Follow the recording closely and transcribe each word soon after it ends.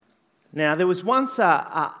Now, there was once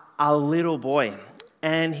a little boy,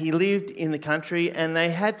 and he lived in the country, and they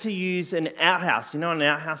had to use an outhouse. You know what an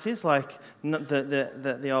outhouse is? Like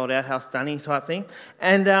the old outhouse dunny type thing.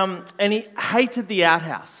 And he hated the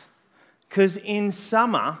outhouse because in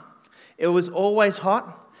summer it was always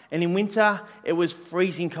hot, and in winter it was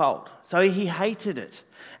freezing cold. So he hated it.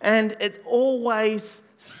 And it always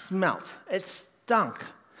smelt. It stunk.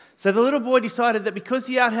 So the little boy decided that because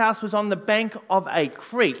the outhouse was on the bank of a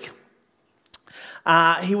creek,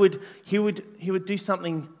 he would do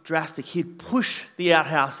something drastic. He'd push the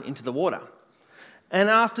outhouse into the water. And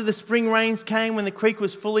after the spring rains came, when the creek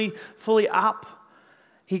was fully up,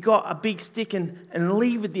 he got a big stick and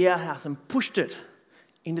levered the outhouse and pushed it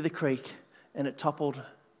into the creek, and it toppled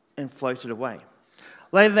and floated away.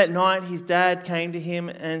 Later that night, his dad came to him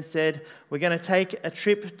and said, "We're going to take a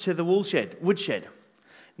trip to the woodshed."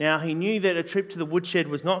 Now, he knew that a trip to the woodshed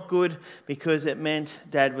was not good because it meant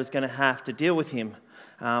Dad was going to have to deal with him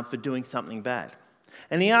for doing something bad.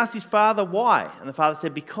 And he asked his father why. And the father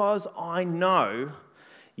said, "Because I know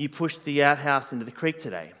you pushed the outhouse into the creek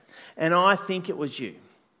today. And I think it was you.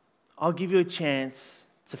 I'll give you a chance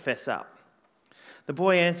to fess up." The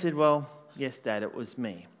boy answered, "Well, yes, Dad, it was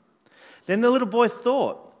me." Then the little boy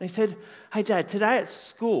thought, and he said, "Hey, Dad, today at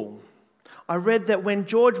school, I read that when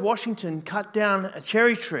George Washington cut down a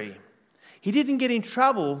cherry tree, he didn't get in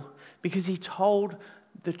trouble because he told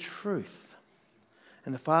the truth."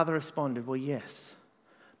 And the father responded, "Well, yes,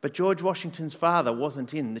 but George Washington's father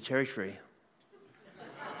wasn't in the cherry tree."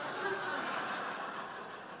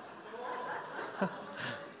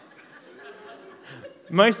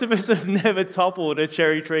 Most of us have never toppled a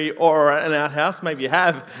cherry tree or an outhouse. Maybe you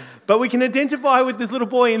have. But we can identify with this little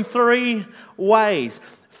boy in three ways.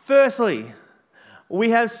 Firstly, we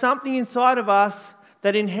have something inside of us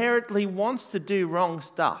that inherently wants to do wrong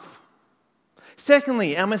stuff.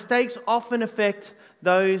 Secondly, our mistakes often affect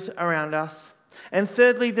those around us. And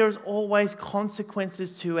thirdly, there's always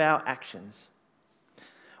consequences to our actions.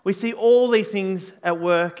 We see all these things at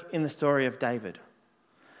work in the story of David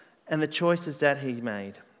and the choices that he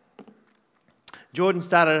made. Jordan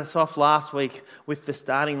started us off last week with the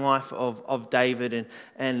starting life of David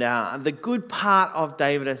and the good part of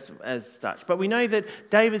David as such. But we know that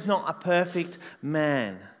David's not a perfect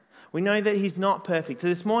man. We know that he's not perfect. So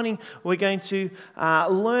this morning we're going to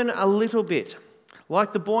learn a little bit,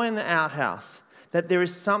 like the boy in the outhouse, that there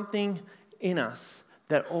is something in us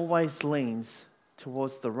that always leans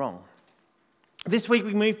towards the wrong. This week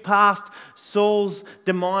we move past Saul's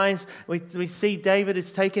demise. We see David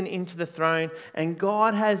is taken into the throne, and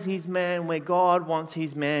God has his man where God wants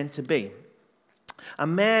his man to be. A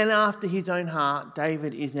man after his own heart,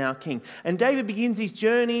 David is now king. And David begins his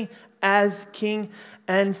journey as king,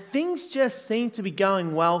 and things just seem to be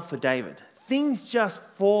going well for David. Things just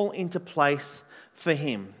fall into place for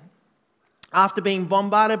him. After being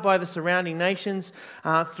bombarded by the surrounding nations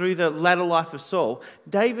through the latter life of Saul,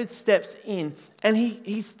 David steps in and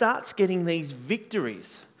he starts getting these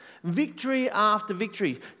victories. Victory after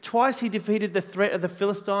victory. Twice he defeated the threat of the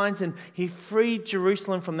Philistines and he freed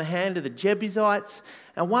Jerusalem from the hand of the Jebusites.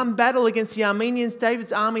 And one battle against the Armenians,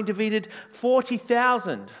 David's army defeated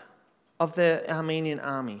 40,000 of the Armenian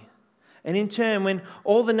army. And in turn, when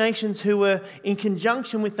all the nations who were in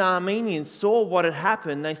conjunction with the Armenians saw what had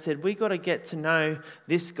happened, they said, "We got to get to know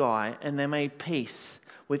this guy," and they made peace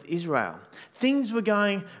with Israel. Things were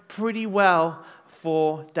going pretty well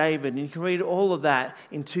for David, and you can read all of that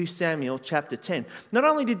in 2 Samuel chapter 10. Not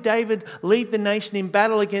only did David lead the nation in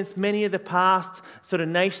battle against many of the past sort of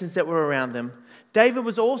nations that were around them, David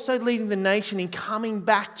was also leading the nation in coming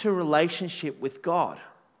back to relationship with God.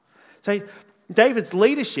 So David's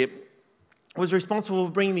leadership was responsible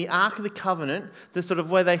for bringing the Ark of the Covenant, the sort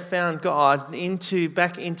of where they found God,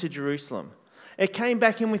 back into Jerusalem. It came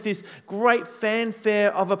back in with this great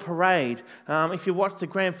fanfare of a parade. If you watched the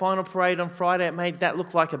grand final parade on Friday, it made that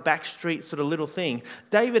look like a backstreet sort of little thing.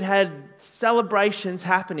 David had celebrations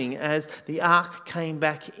happening as the Ark came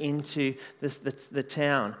back into the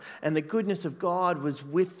town. And the goodness of God was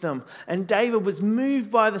with them. And David was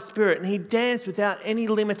moved by the Spirit, and he danced without any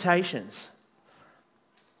limitations.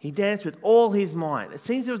 He danced with all his might. It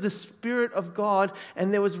seems there was the Spirit of God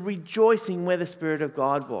and there was rejoicing where the Spirit of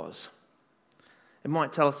God was. It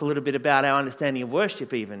might tell us a little bit about our understanding of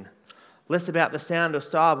worship even. Less about the sound or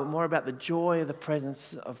style, but more about the joy of the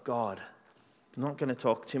presence of God. I'm not going to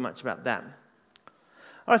talk too much about that.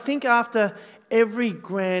 I think after every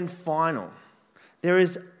grand final, There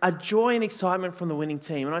is a joy and excitement from the winning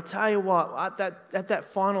team. And I tell you what, at that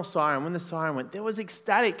final siren, when the siren went, there was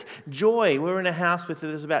ecstatic joy. We were in a house with,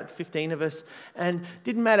 there was about 15 of us, and it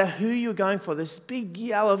didn't matter who you were going for, this big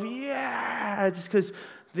yell of, yeah, just because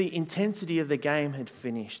the intensity of the game had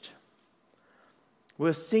finished. We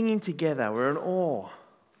were singing together. We were in awe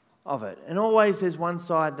of it. And always there's one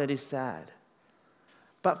side that is sad.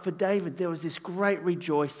 But for David, there was this great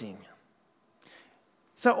rejoicing.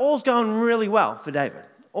 So all's going really well for David.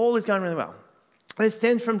 All is going really well. It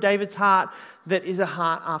stems from David's heart that is a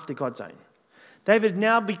heart after God's own. David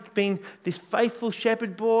now been this faithful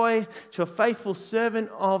shepherd boy to a faithful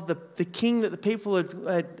servant of the king that the people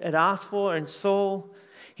had asked for, and Saul.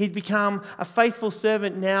 He'd become a faithful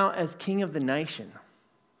servant now as king of the nation.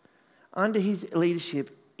 Under his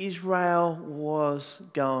leadership, Israel was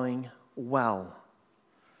going well.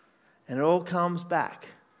 And it all comes back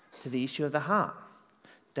to the issue of the heart.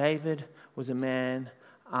 David was a man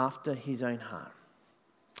after his own heart.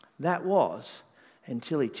 That was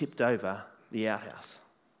until he tipped over the outhouse.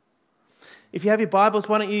 If you have your Bibles,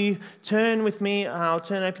 why don't you turn with me,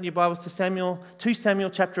 open your Bibles to 2 Samuel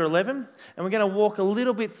chapter 11, and we're going to walk a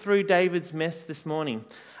little bit through David's mess this morning.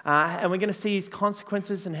 And we're going to see his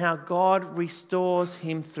consequences and how God restores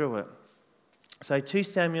him through it. So 2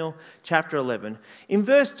 Samuel chapter 11. In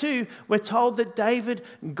verse 2, we're told that David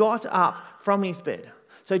got up from his bed.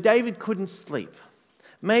 So David couldn't sleep.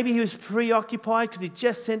 Maybe he was preoccupied because he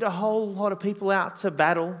just sent a whole lot of people out to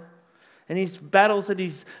battle. And his battles that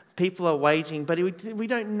his people are waging, but we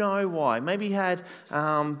don't know why. Maybe he had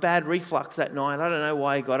bad reflux that night. I don't know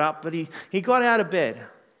why he got up, but he got out of bed.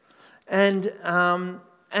 And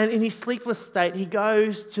in his sleepless state, he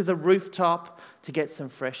goes to the rooftop to get some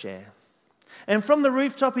fresh air. And from the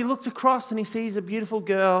rooftop, he looks across and he sees a beautiful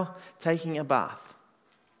girl taking a bath.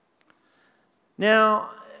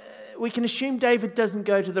 Now, we can assume David doesn't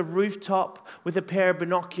go to the rooftop with a pair of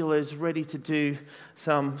binoculars ready to do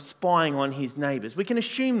some spying on his neighbours. We can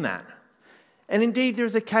assume that. And indeed, there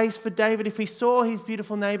is a case for David. If he saw his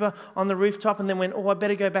beautiful neighbour on the rooftop and then went, I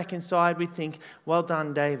better go back inside, we'd think, well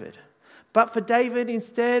done, David. But for David,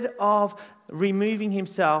 instead of removing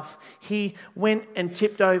himself, he went and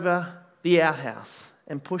tipped over the outhouse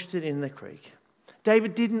and pushed it in the creek.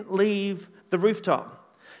 David didn't leave the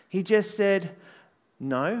rooftop. He just said,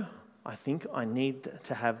 no, I think I need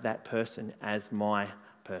to have that person as my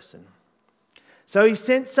person. So he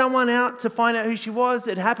sent someone out to find out who she was.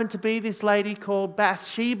 It happened to be this lady called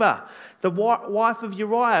Bathsheba, the wife of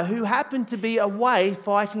Uriah, who happened to be away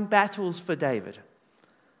fighting battles for David.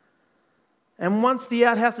 And once the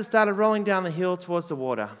outhouses started rolling down the hill towards the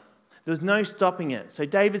water, there was no stopping it. So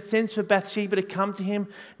David sends for Bathsheba to come to him.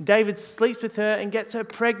 David sleeps with her and gets her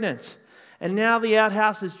pregnant. And now the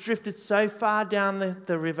outhouse has drifted so far down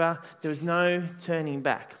the river, there was no turning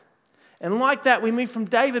back. And like that, we move from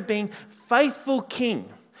David being faithful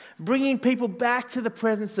king, bringing people back to the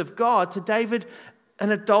presence of God, to David, an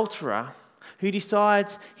adulterer, who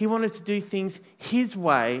decides he wanted to do things his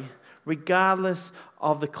way, regardless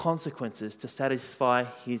of the consequences, to satisfy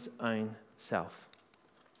his own self.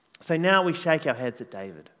 So now we shake our heads at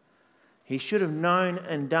David. He should have known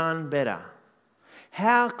and done better.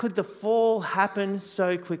 How could the fall happen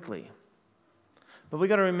so quickly? But we've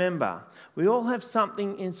got to remember, we all have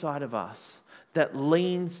something inside of us that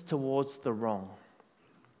leans towards the wrong.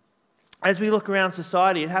 As we look around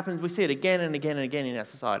society, it happens, we see it again and again and again in our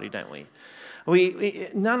society, don't we?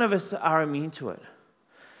 None of us are immune to it.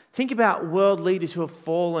 Think about world leaders who have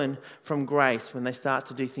fallen from grace when they start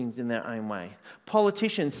to do things in their own way.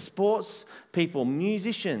 Politicians, sports people,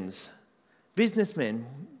 musicians, businessmen,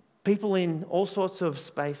 people in all sorts of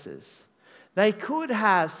spaces. They could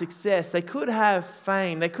have success, they could have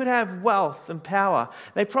fame, they could have wealth and power.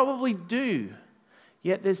 They probably do.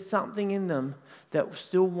 Yet there's something in them that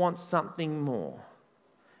still wants something more.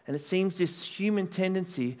 And it seems this human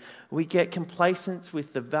tendency, we get complacent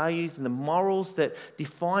with the values and the morals that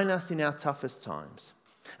define us in our toughest times.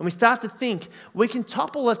 And we start to think we can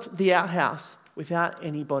topple the outhouse without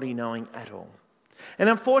anybody knowing at all. And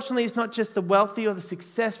unfortunately, it's not just the wealthy or the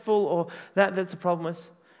successful or that's a problem with.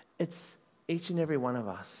 It's each and every one of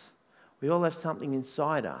us. We all have something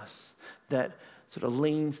inside us that sort of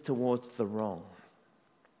leans towards the wrong.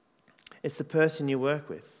 It's the person you work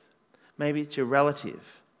with. Maybe it's your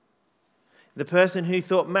relative. The person who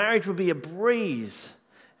thought marriage would be a breeze,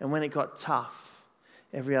 and when it got tough,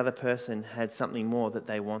 every other person had something more that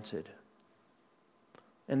they wanted.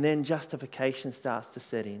 And then justification starts to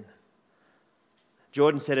set in.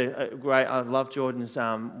 Jordan said I love Jordan's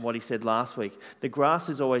what he said last week. The grass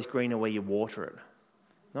is always greener where you water it.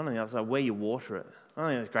 Not on the other side, where you water it. I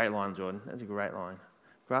think that's a great line, Jordan. That's a great line.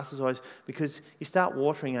 Grass is always, because you start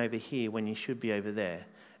watering over here when you should be over there,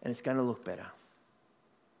 and it's going to look better.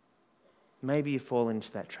 Maybe you fall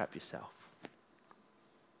into that trap yourself.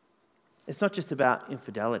 It's not just about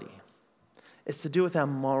infidelity. It's to do with our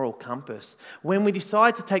moral compass. When we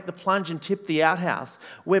decide to take the plunge and tip the outhouse,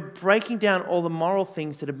 we're breaking down all the moral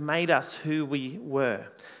things that have made us who we were.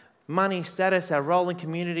 Money, status, our role in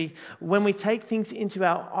community. When we take things into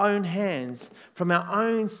our own hands from our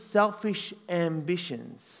own selfish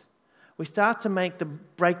ambitions, we start to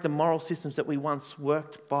break the moral systems that we once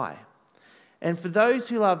worked by. And for those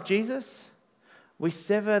who love Jesus, we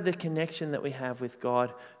sever the connection that we have with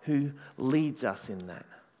God who leads us in that.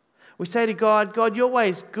 We say to God, God, your way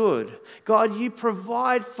is good. God, you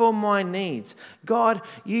provide for my needs. God,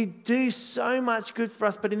 you do so much good for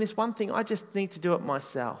us, but in this one thing, I just need to do it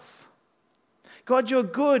myself. God, you're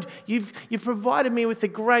good. You've provided me with a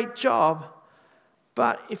great job,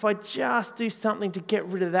 but if I just do something to get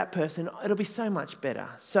rid of that person, it'll be so much better.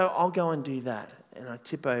 So I'll go and do that, and I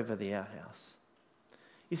tip over the outhouse.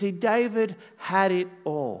 You see, David had it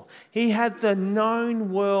all. He had the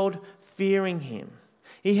known world fearing him.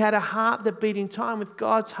 He had a heart that beat in time with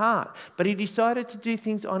God's heart, but he decided to do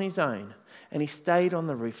things on his own, and he stayed on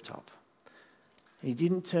the rooftop. He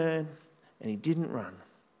didn't turn, and he didn't run.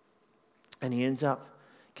 And he ends up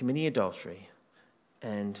committing adultery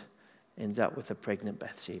and ends up with a pregnant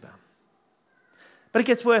Bathsheba. But it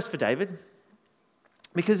gets worse for David,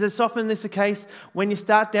 because as often is the case, when you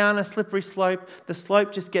start down a slippery slope, the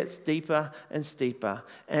slope just gets steeper and steeper.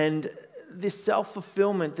 And this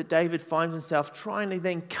self-fulfillment that David finds himself trying to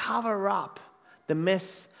then cover up the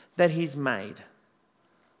mess that he's made,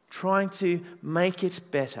 trying to make it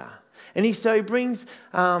better. And he brings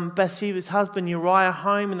Bathsheba's husband Uriah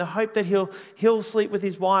home in the hope that he'll sleep with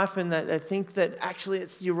his wife, and that they think that actually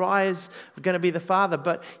it's Uriah's going to be the father.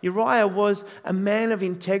 But Uriah was a man of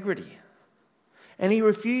integrity, and he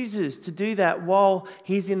refuses to do that while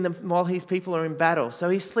his people are in battle. So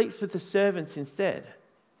he sleeps with the servants instead.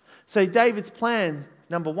 So David's plan,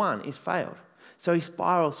 number one, is failed. So he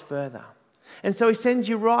spirals further. And so he sends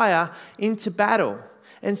Uriah into battle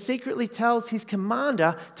and secretly tells his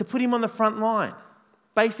commander to put him on the front line,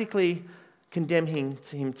 basically condemning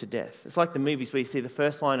him to death. It's like the movies where you see the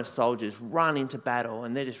first line of soldiers run into battle,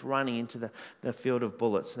 and they're just running into the field of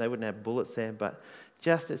bullets. They wouldn't have bullets there, but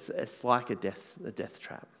just it's like a death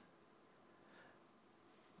trap.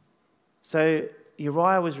 So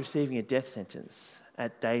Uriah was receiving a death sentence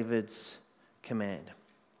at David's command.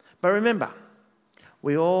 But remember,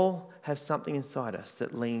 we all have something inside us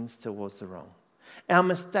that leans towards the wrong. Our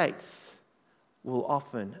mistakes will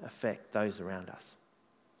often affect those around us.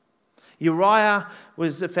 Uriah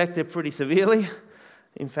was affected pretty severely.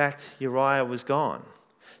 In fact, Uriah was gone.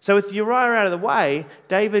 So with Uriah out of the way,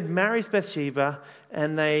 David marries Bathsheba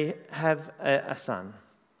and they have a son.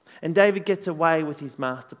 And David gets away with his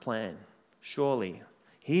master plan. Surely,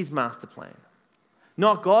 his master plan.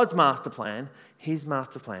 Not God's master plan, his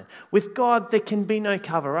master plan. With God, there can be no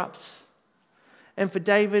cover-ups. And for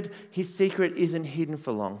David, his secret isn't hidden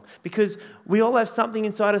for long, because we all have something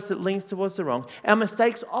inside us that leans towards the wrong. Our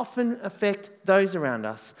mistakes often affect those around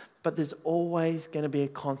us, but there's always going to be a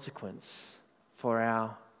consequence for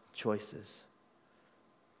our choices.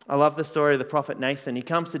 I love the story of the prophet Nathan. He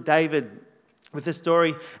comes to David with this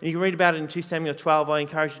story, and you can read about it in 2 Samuel 12. I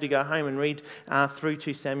encourage you to go home and read through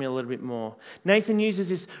 2 Samuel a little bit more. Nathan uses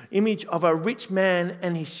this image of a rich man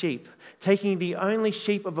and his sheep, taking the only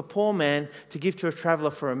sheep of a poor man to give to a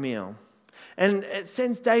traveller for a meal. And it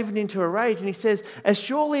sends David into a rage, and he says, "As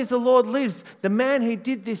surely as the Lord lives, the man who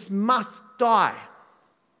did this must die.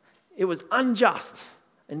 It was unjust."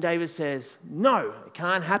 And David says, "No, it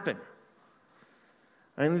can't happen."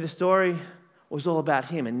 Only the story was all about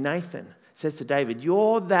him, and Nathan says to David,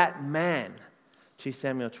 "You're that man." 2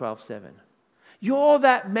 Samuel 12:7. You're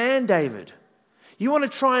that man, David. You want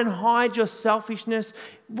to try and hide your selfishness?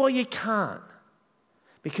 Well, you can't,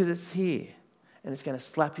 because it's here and it's going to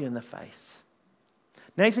slap you in the face.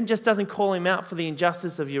 Nathan just doesn't call him out for the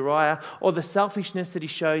injustice of Uriah or the selfishness that he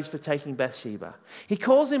shows for taking Bathsheba. He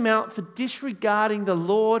calls him out for disregarding the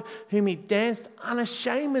Lord whom he danced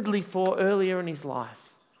unashamedly for earlier in his life.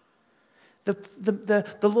 The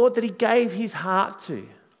Lord that he gave his heart to.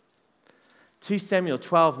 2 Samuel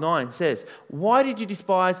 12:9 says, "Why did you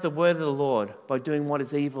despise the word of the Lord by doing what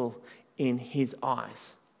is evil in his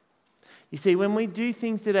eyes?" You see, when we do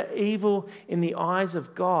things that are evil in the eyes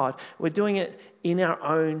of God, we're doing it in our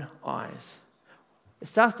own eyes. It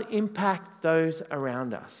starts to impact those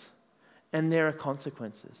around us, and there are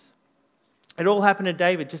consequences. It all happened to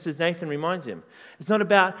David, just as Nathan reminds him. It's not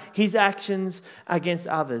about his actions against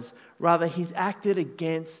others. Rather, he's acted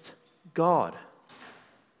against God.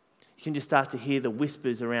 You can just start to hear the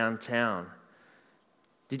whispers around town.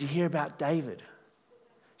 Did you hear about David?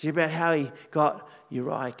 Did you hear about how he got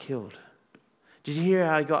Uriah killed? Did you hear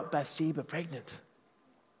how he got Bathsheba pregnant?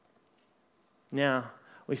 Now,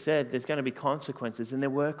 we said there's going to be consequences, and there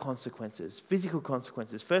were consequences, physical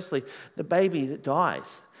consequences. Firstly, the baby that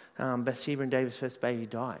dies. Bathsheba and David's first baby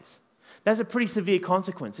dies. That's a pretty severe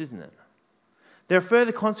consequence, isn't it? There are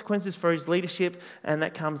further consequences for his leadership, and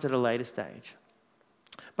that comes at a later stage.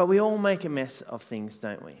 But we all make a mess of things,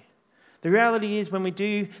 don't we? The reality is when we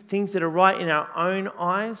do things that are right in our own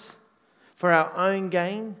eyes, for our own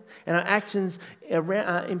gain, and our actions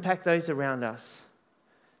impact those around us,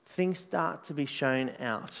 things start to be shown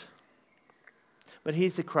out. But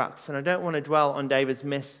here's the crux, and I don't want to dwell on David's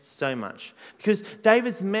mess so much, because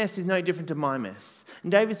David's mess is no different to my mess,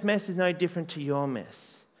 and David's mess is no different to your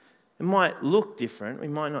mess. It might look different, we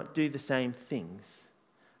might not do the same things,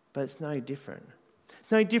 but it's no different.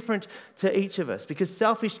 It's no different to each of us, because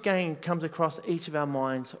selfish gain comes across each of our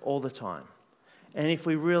minds all the time. And if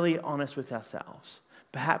we're really honest with ourselves,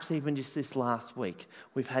 perhaps even just this last week,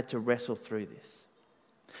 we've had to wrestle through this.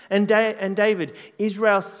 And David,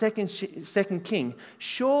 Israel's second king,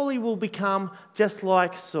 surely will become just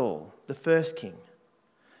like Saul, the first king.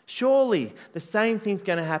 Surely the same thing's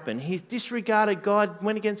going to happen. He's disregarded God,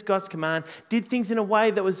 went against God's command, did things in a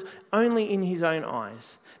way that was only in his own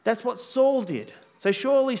eyes. That's what Saul did. So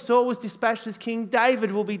surely Saul was dispatched as king.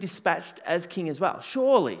 David will be dispatched as king as well.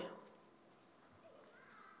 Surely.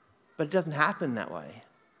 But it doesn't happen that way,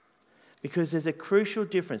 because there's a crucial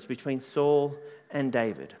difference between Saul and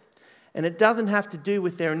David. And it doesn't have to do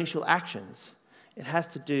with their initial actions. It has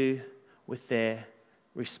to do with their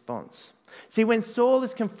response. See, when Saul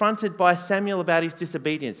is confronted by Samuel about his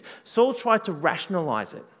disobedience, Saul tried to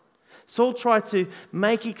rationalize it. Saul tried to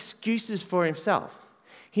make excuses for himself.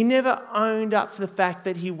 He never owned up to the fact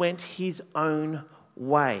that he went his own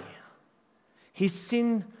way. His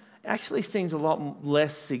sin actually seems a lot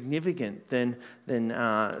less significant than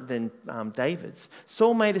David's.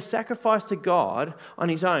 Saul made a sacrifice to God on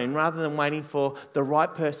his own rather than waiting for the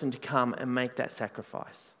right person to come and make that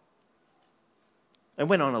sacrifice. It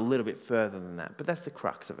went on a little bit further than that, but that's the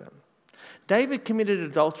crux of it. David committed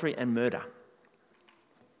adultery and murder.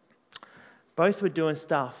 Both were doing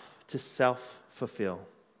stuff to self-fulfill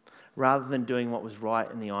rather than doing what was right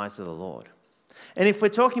in the eyes of the Lord. And if we're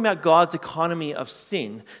talking about God's economy of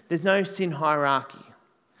sin, there's no sin hierarchy.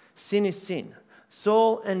 Sin is sin.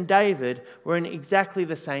 Saul and David were in exactly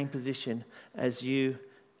the same position as you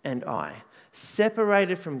and I,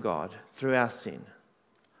 separated from God through our sin.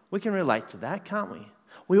 We can relate to that, can't we?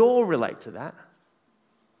 We all relate to that.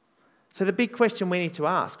 So the big question we need to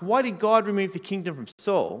ask, why did God remove the kingdom from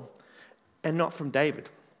Saul and not from David?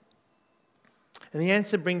 And the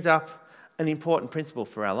answer brings up an important principle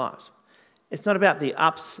for our lives. It's not about the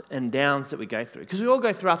ups and downs that we go through. Because we all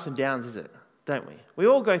go through ups and downs, is it? Don't we? We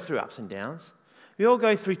all go through ups and downs. We all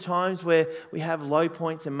go through times where we have low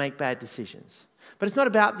points and make bad decisions. But it's not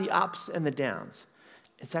about the ups and the downs.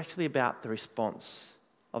 It's actually about the response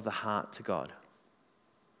of the heart to God.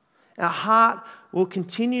 Our heart will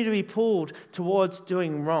continue to be pulled towards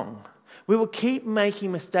doing wrong. We will keep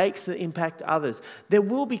making mistakes that impact others. There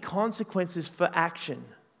will be consequences for action.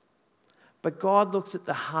 But God looks at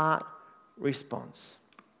the heart response.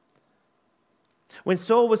 When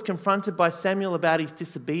Saul was confronted by Samuel about his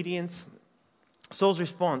disobedience, Saul's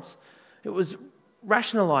response, it was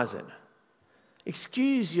rationalize it.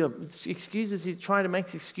 Excuses, he's trying to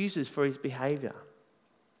make excuses for his behavior.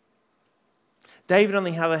 David, on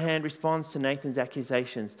the other hand, responds to Nathan's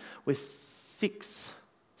accusations with 6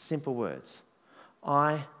 simple words.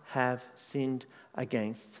 I have sinned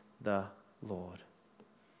against the Lord.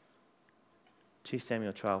 2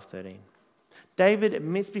 Samuel 12:13. David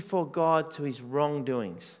admits before God to his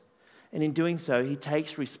wrongdoings, and in doing so, he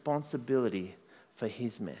takes responsibility for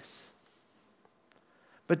his mess.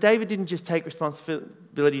 But David didn't just take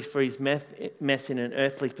responsibility for his mess in an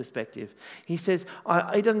earthly perspective. He says,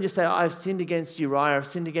 he doesn't just say, I've sinned against Uriah, I've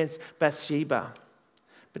sinned against Bathsheba.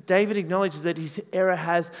 But David acknowledges that his error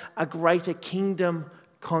has a greater kingdom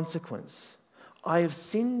consequence. I have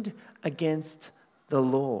sinned against the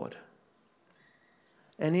Lord.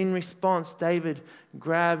 And in response, David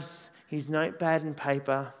grabs his notepad and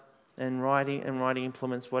paper and writing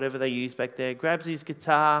implements, whatever they used back there, grabs his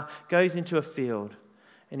guitar, goes into a field,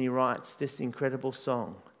 and he writes this incredible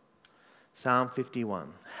song, Psalm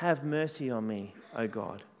 51. Have mercy on me, O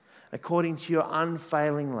God, according to your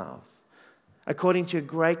unfailing love. According to your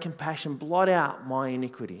great compassion, blot out my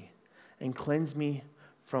iniquity and cleanse me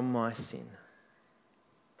from my sin.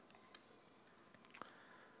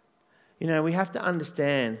 You know, we have to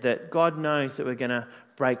understand that God knows that we're going to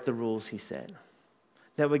break the rules he set,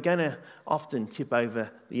 that we're going to often tip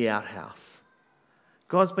over the outhouse.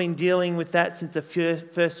 God's been dealing with that since the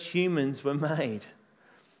first humans were made.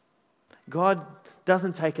 God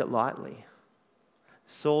doesn't take it lightly.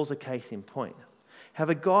 Saul's a case in point.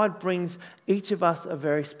 However, God brings each of us a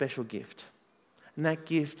very special gift, and that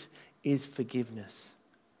gift is forgiveness.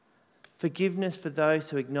 Forgiveness for those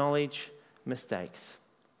who acknowledge mistakes.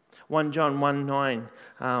 1 John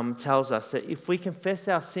 1:9 tells us that if we confess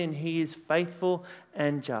our sin, he is faithful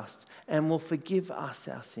and just and will forgive us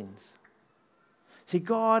our sins. See,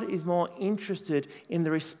 God is more interested in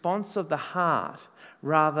the response of the heart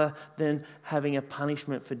rather than having a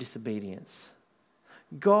punishment for disobedience.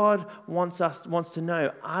 God wants to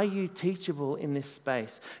know, are you teachable in this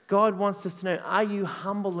space? God wants us to know, are you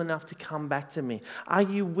humble enough to come back to me? Are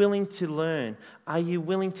you willing to learn? Are you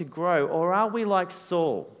willing to grow? Or are we like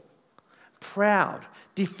Saul, proud,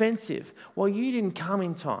 defensive? Well, you didn't come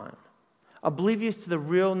in time, oblivious to the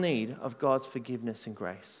real need of God's forgiveness and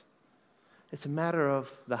grace. It's a matter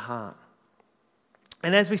of the heart.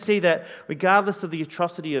 And as we see that, regardless of the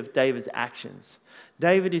atrocity of David's actions,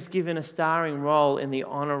 David is given a starring role in the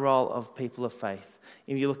honor roll of people of faith.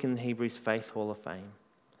 If you look in the Hebrews Faith Hall of Fame.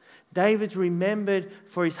 David's remembered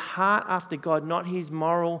for his heart after God, not his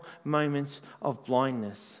moral moments of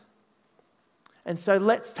blindness. And so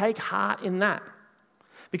let's take heart in that.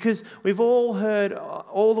 Because we've all heard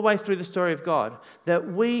all the way through the story of God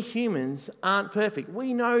that we humans aren't perfect.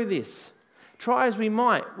 We know this. Try as we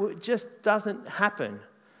might, it just doesn't happen,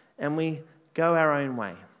 and we go our own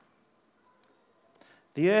way.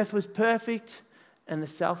 The earth was perfect, and the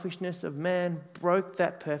selfishness of man broke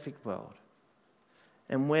that perfect world.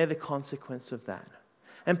 And we're the consequence of that.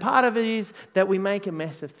 And part of it is that we make a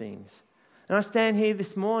mess of things. And I stand here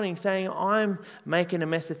this morning saying I'm making a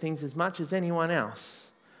mess of things as much as anyone else.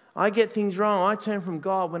 I get things wrong. I turn from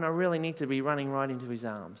God when I really need to be running right into his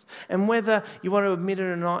arms. And whether you want to admit it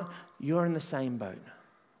or not, you're in the same boat.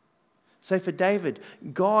 So for David,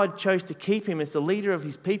 God chose to keep him as the leader of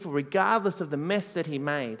his people regardless of the mess that he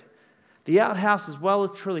made. The outhouse is well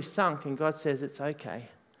and truly sunk, and God says it's okay.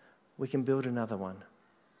 We can build another one.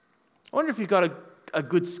 I wonder if you've got a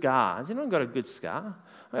good scar. Has anyone got a good scar?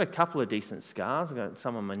 I've got a couple of decent scars. I've got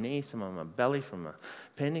some on my knee, some on my belly from my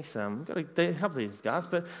appendix. I've got a couple of these scars,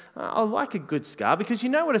 but I like a good scar because you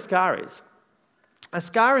know what a scar is. A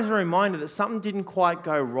scar is a reminder that something didn't quite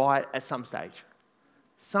go right at some stage.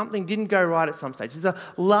 Something didn't go right at some stage. It's a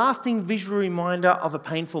lasting visual reminder of a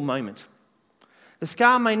painful moment. The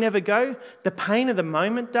scar may never go. The pain of the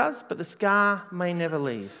moment does, but the scar may never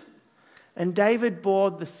leave. And David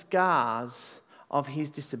bore the scars of his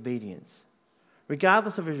disobedience,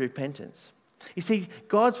 regardless of his repentance. You see,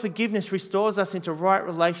 God's forgiveness restores us into right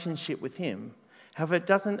relationship with him. However, it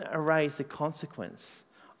doesn't erase the consequence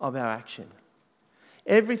of our action.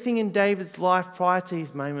 Everything in David's life prior to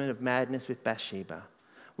his moment of madness with Bathsheba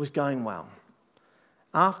was going well.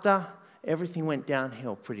 After, everything went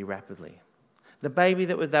downhill pretty rapidly. The baby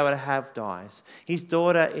that they would have dies. His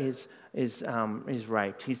daughter is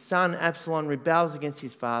raped. His son Absalom rebels against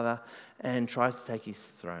his father and tries to take his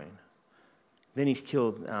throne. Then he's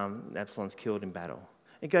killed. Absalom's killed in battle.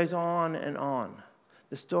 It goes on and on.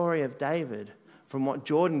 The story of David, from what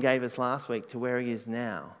Jordan gave us last week to where he is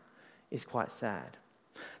now, is quite sad.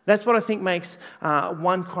 That's what I think makes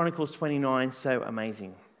 1 Chronicles 29 so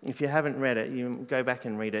amazing. If you haven't read it, you go back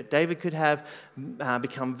and read it. David could have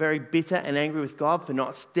become very bitter and angry with God for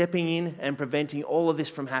not stepping in and preventing all of this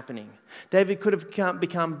from happening. David could have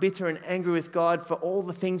become bitter and angry with God for all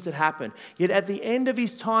the things that happened. Yet at the end of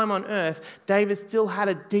his time on earth, David still had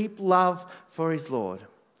a deep love for his Lord.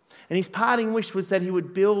 And his parting wish was that he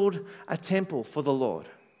would build a temple for the Lord.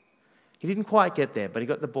 He didn't quite get there, but he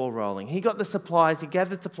got the ball rolling. He got the supplies, he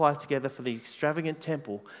gathered supplies together for the extravagant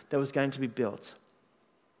temple that was going to be built.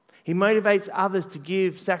 He motivates others to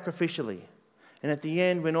give sacrificially. And at the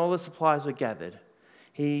end, when all the supplies were gathered,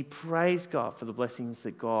 he praised God for the blessings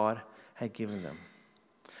that God had given them.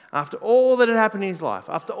 After all that had happened in his life,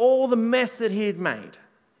 after all the mess that he had made,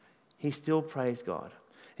 he still praised God.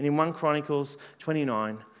 And in 1 Chronicles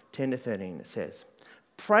 29, 10-13, it says,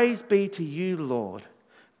 "Praise be to you, Lord.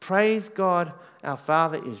 Praise God, our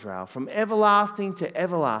Father Israel, from everlasting to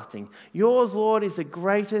everlasting. Yours, Lord, is the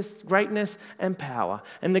greatness and power,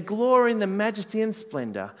 and the glory and the majesty and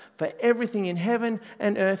splendor, for everything in heaven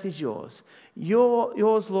and earth is yours.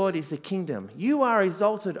 Yours, Lord, is the kingdom. You are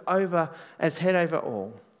exalted as head over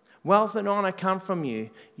all. Wealth and honor come from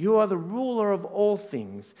you. You are the ruler of all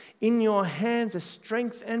things. In your hands are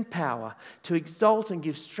strength and power to exalt and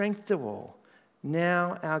give strength to all.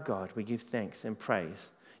 Now, our God, we give thanks and praise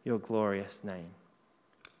your glorious name.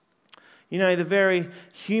 You know, the very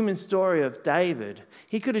human story of David,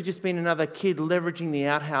 he could have just been another kid leveraging the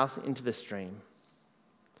outhouse into the stream.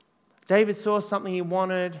 David saw something he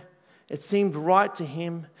wanted. It seemed right to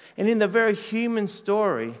him. And in the very human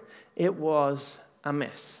story, it was a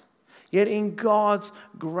mess. Yet in God's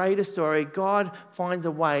greater story, God finds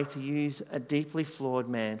a way to use a deeply flawed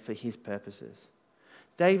man for his purposes.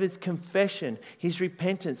 David's confession, his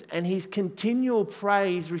repentance, and his continual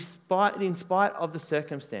praise in spite of the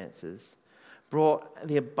circumstances brought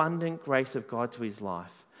the abundant grace of God to his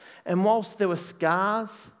life. And whilst there were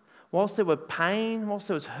scars, whilst there were pain, whilst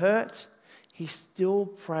there was hurt, he still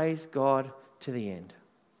praised God to the end.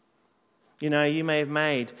 You know, you may have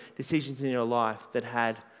made decisions in your life that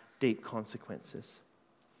had deep consequences.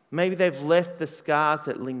 Maybe they've left the scars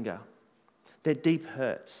that linger. They're deep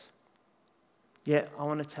hurts. Yet I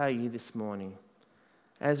want to tell you this morning,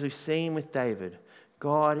 as we've seen with David,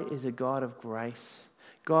 God is a God of grace.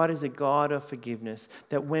 God is a God of forgiveness,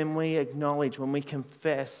 that when we acknowledge, when we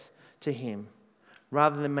confess to him,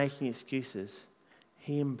 rather than making excuses,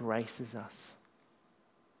 he embraces us.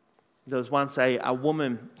 There was once a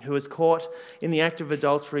woman who was caught in the act of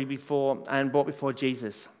adultery and brought before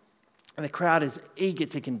Jesus. And the crowd is eager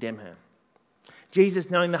to condemn her. Jesus,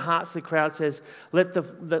 knowing the hearts of the crowd, says, let the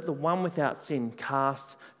one without sin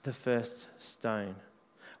cast the first stone.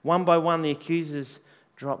 One by one, the accusers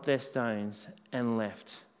dropped their stones and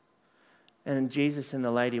left. And Jesus and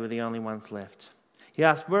the lady were the only ones left. He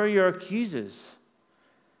asked, where are your accusers?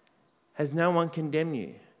 Has no one condemned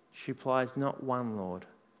you? She replies, not one, Lord.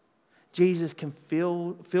 Jesus,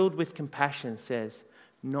 filled with compassion, says,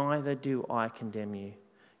 neither do I condemn you.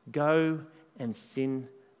 Go and sin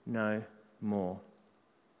no more.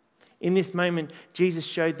 In this moment, Jesus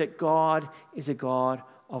showed that God is a God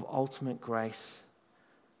of ultimate grace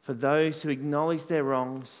for those who acknowledge their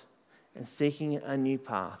wrongs and seeking a new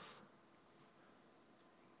path.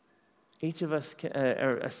 Each of us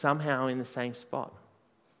are somehow in the same spot.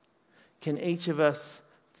 Can each of us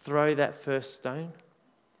throw that first stone?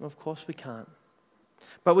 Of course we can't.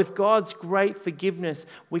 But with God's great forgiveness,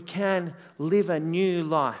 we can live a new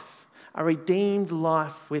life, a redeemed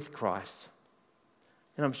life with Christ.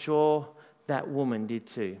 And I'm sure that woman did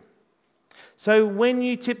too. So when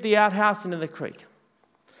you tip the outhouse into the creek,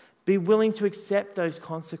 be willing to accept those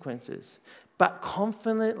consequences, but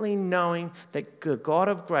confidently knowing that the God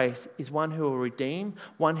of grace is one who will redeem,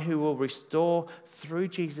 one who will restore through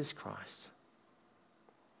Jesus Christ.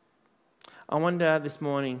 I wonder this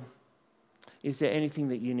morning, is there anything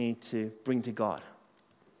that you need to bring to God?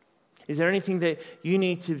 Is there anything that you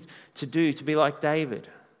need to do to be like David?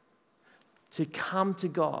 To come to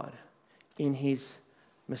God in his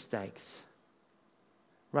mistakes,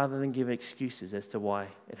 rather than give excuses as to why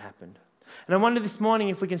it happened. And I wonder this morning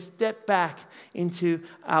if we can step back into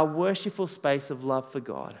our worshipful space of love for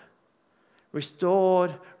God,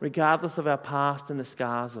 restored regardless of our past and the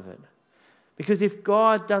scars of it. Because if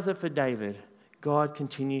God does it for David, God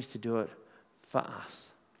continues to do it for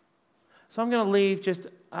us. So I'm going to leave just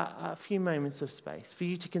a few moments of space for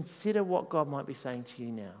you to consider what God might be saying to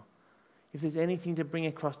you now. If there's anything to bring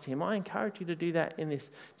across to him, I encourage you to do that in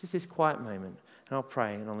this quiet moment. And I'll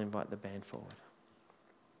pray and I'll invite the band forward.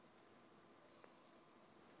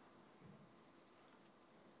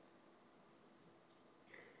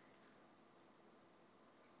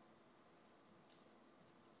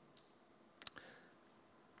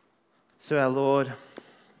 So our Lord,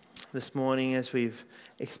 this morning as we've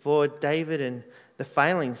explored David and the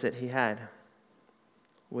failings that he had,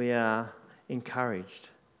 we are encouraged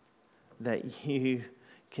that you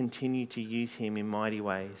continue to use him in mighty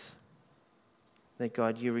ways. That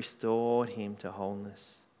God, you restored him to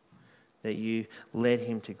wholeness. That you led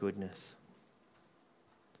him to goodness.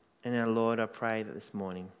 And our Lord, I pray that this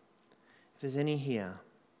morning, if there's any here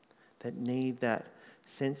that need that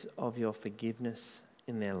sense of your forgiveness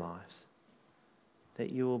in their lives,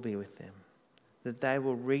 that you will be with them. That they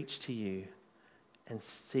will reach to you and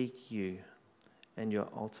seek you and your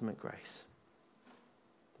ultimate grace.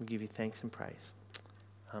 We give you thanks and praise.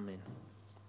 Amen.